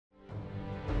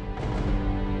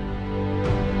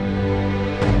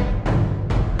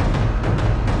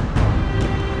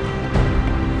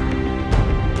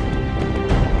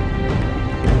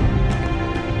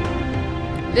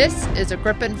This is a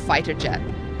Gripen fighter jet,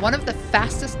 one of the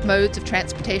fastest modes of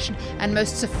transportation and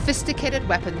most sophisticated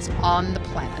weapons on the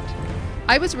planet.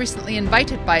 I was recently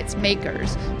invited by its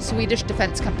makers, Swedish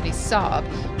defense company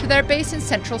Saab, to their base in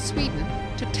central Sweden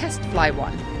to test fly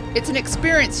one. It's an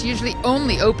experience usually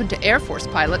only open to Air Force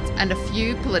pilots and a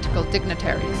few political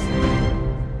dignitaries.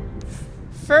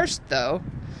 First, though,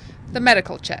 the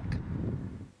medical check.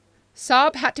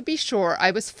 Saab had to be sure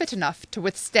I was fit enough to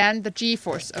withstand the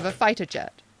G-force of a fighter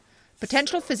jet.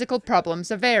 Potential physical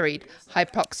problems are varied: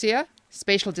 hypoxia,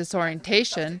 spatial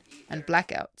disorientation, and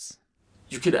blackouts.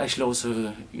 You could actually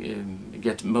also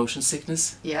get motion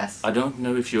sickness. Yes. I don't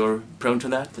know if you're prone to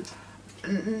that. But...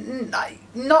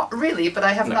 Not really, but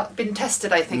I have not been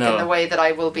tested, I think, in the way that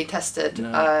I will be tested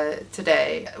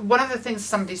today. One of the things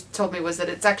somebody told me was that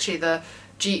it's actually the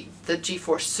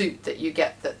G-force suit that you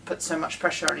get that puts so much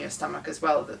pressure on your stomach as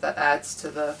well, that adds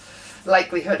to the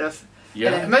likelihood of...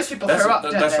 Yeah, most people throw up,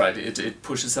 don't that's they? right. It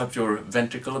pushes up your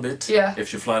ventricle a bit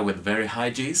if you fly with very high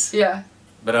Gs. Yeah.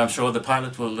 But I'm sure the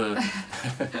pilot will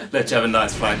let you have a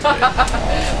nice flight today.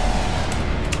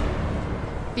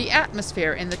 The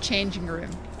atmosphere in the changing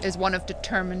room is one of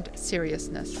determined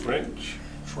seriousness. French.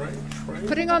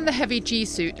 Putting on the heavy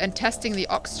G-suit and testing the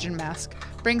oxygen mask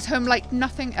brings home like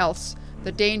nothing else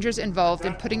the dangers involved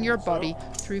in putting your body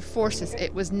through forces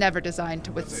it was never designed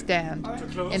to withstand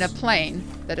in a plane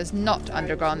that has not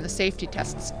undergone the safety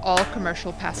tests all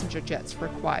commercial passenger jets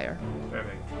require.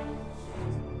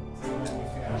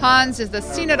 Hans is the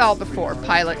seen-it-all-before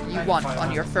pilot you want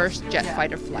on your first jet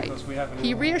fighter flight.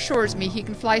 He reassures me he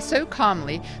can fly so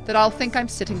calmly that I'll think I'm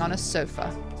sitting on a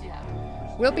sofa.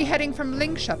 We'll be heading from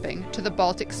Linköping to the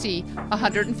Baltic Sea,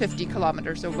 150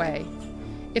 kilometers away.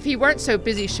 If he weren't so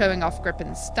busy showing off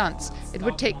Gripen's stunts, it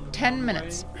would take 10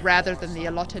 minutes rather than the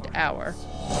allotted hour.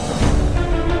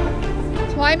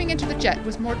 Climbing into the jet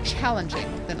was more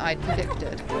challenging than I'd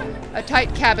predicted. A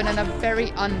tight cabin and a very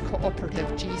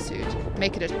uncooperative G-suit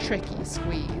make it a tricky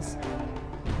squeeze.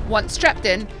 Once strapped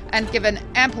in and given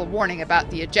ample warning about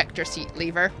the ejector seat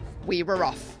lever, we were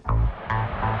off.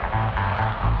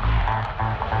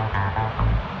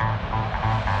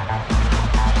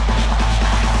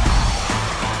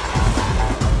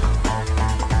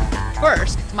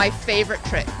 First, my favorite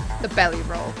trick, the belly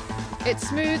roll. It's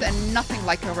smooth and nothing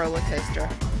like a roller coaster.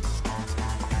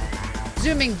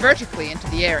 Zooming vertically into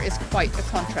the air is quite a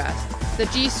contrast. The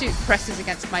G-suit presses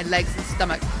against my legs and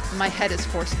stomach, and my head is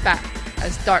forced back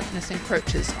as darkness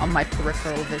encroaches on my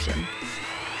peripheral vision.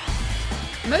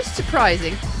 Most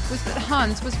surprising was that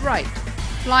Hans was right.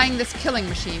 Flying this killing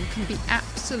machine can be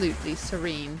absolutely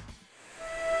serene.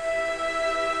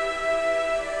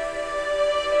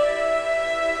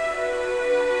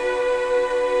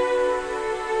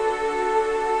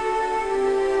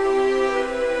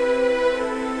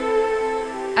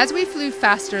 As we flew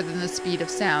faster than the speed of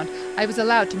sound, I was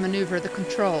allowed to maneuver the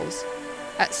controls.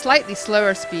 At slightly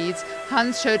slower speeds,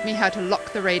 Hans showed me how to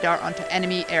lock the radar onto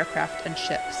enemy aircraft and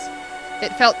ships.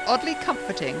 It felt oddly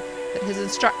comforting that his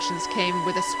instructions came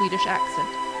with a Swedish accent.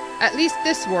 At least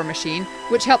this war machine,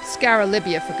 which helped scour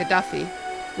Libya for Gaddafi,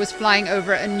 was flying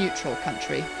over a neutral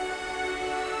country.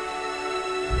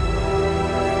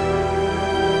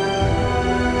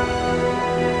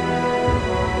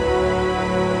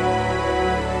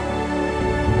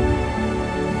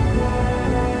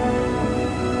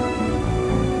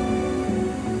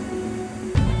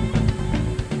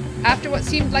 After what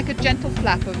seemed like a gentle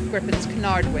flap of Gripen's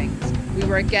canard wings, we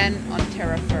were again on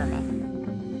terra firma.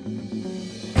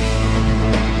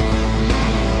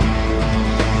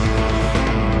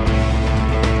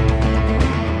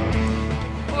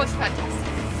 Oh, it was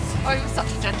fantastic. Oh, he was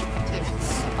such a gentleman too.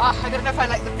 I don't know if I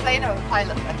like the plane or the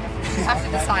pilot better. I have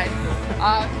to decide.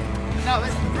 No, it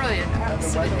was brilliant.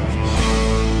 Absolutely.